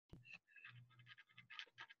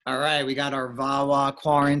All right, we got our VAWA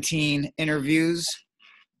quarantine interviews.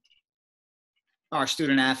 Our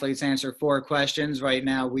student athletes answer 4 questions. Right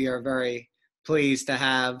now, we are very pleased to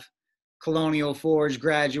have Colonial Forge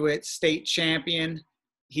Graduate state champion.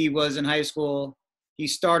 He was in high school. He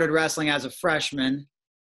started wrestling as a freshman,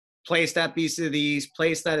 placed at Beast of the East,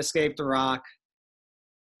 placed at Escape the Rock.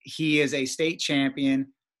 He is a state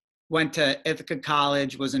champion, went to Ithaca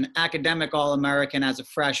College, was an academic All-American as a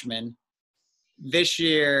freshman. This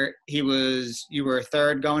year, you were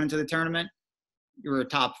third going into the tournament. You were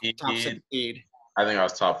top 6 seed. I think I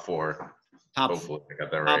was top 4. Top, Hopefully I got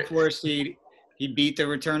that top right. 4 seed. He beat the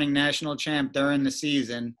returning national champ during the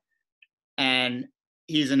season, and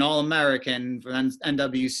he's an All-American for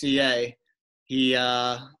NWCA. He is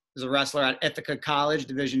a wrestler at Ithaca College,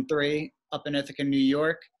 Division III, up in Ithaca, New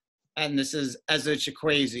York. And this is Eze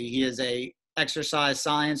Chukwuezi. He is a exercise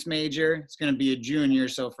science major. It's going to be a junior,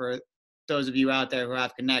 so for those of you out there who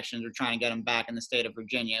have connections, we're trying to get him back in the state of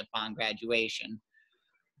Virginia upon graduation.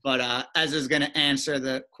 But Eze is going to answer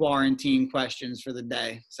the quarantine questions for the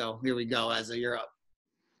day. So here we go, Eze, you're up.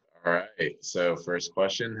 All right. So first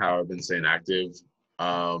question, how I've been staying active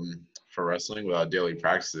for wrestling without daily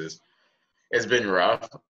practices. It's been rough.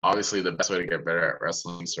 Obviously, the best way to get better at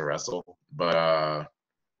wrestling is to wrestle. But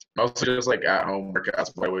mostly just like at-home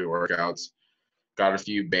workouts, lightweight workouts. Got a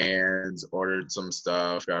few bands, ordered some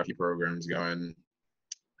stuff, got a few programs going.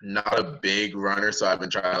 Not a big runner, so I've been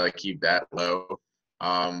trying to like keep that low.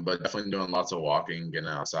 But definitely doing lots of walking, getting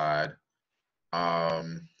outside.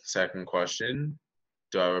 Second question,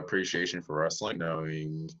 do I have appreciation for wrestling,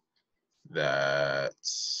 knowing that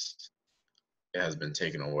it has been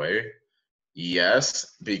taken away?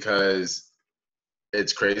 Yes, because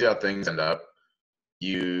it's crazy how things end up.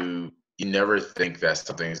 You never think that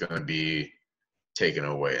something's going to be taken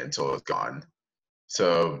away until it's gone.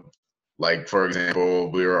 So, like, for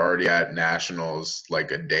example, we were already at nationals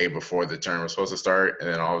like a day before the tournament was supposed to start, and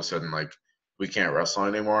then all of a sudden, like, we can't wrestle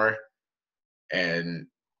anymore. And,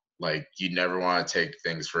 like, you never want to take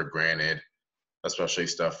things for granted, especially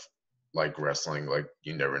stuff like wrestling. Like,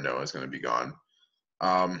 you never know it's going to be gone.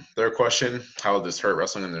 Third question, how will this hurt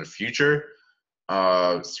wrestling in the future?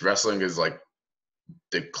 Wrestling is, like,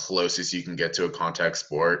 the closest you can get to a contact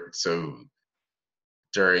sport. So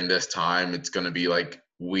during this time, it's going to be, like,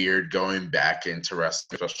 weird going back into wrestling,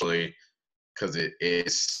 especially because it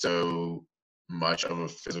is so much of a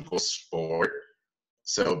physical sport.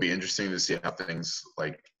 So it'll be interesting to see how things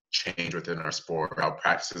like change within our sport, how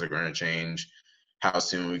practices are going to change, how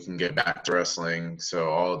soon we can get back to wrestling. So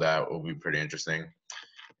all of that will be pretty interesting.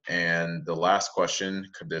 And the last question,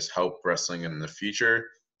 could this help wrestling in the future?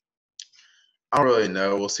 I don't really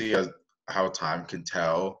know. We'll see how time can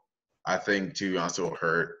tell. I think, to be honest, it will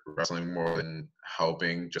hurt wrestling more than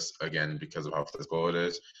helping, just, again, because of how physical it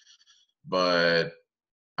is. But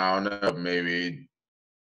I don't know, maybe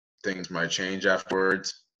things might change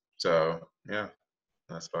afterwards. So, yeah,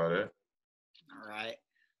 that's about it. All right.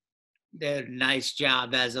 Nice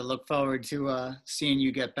job, Eze. Look forward to seeing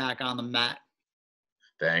you get back on the mat.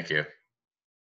 Thank you.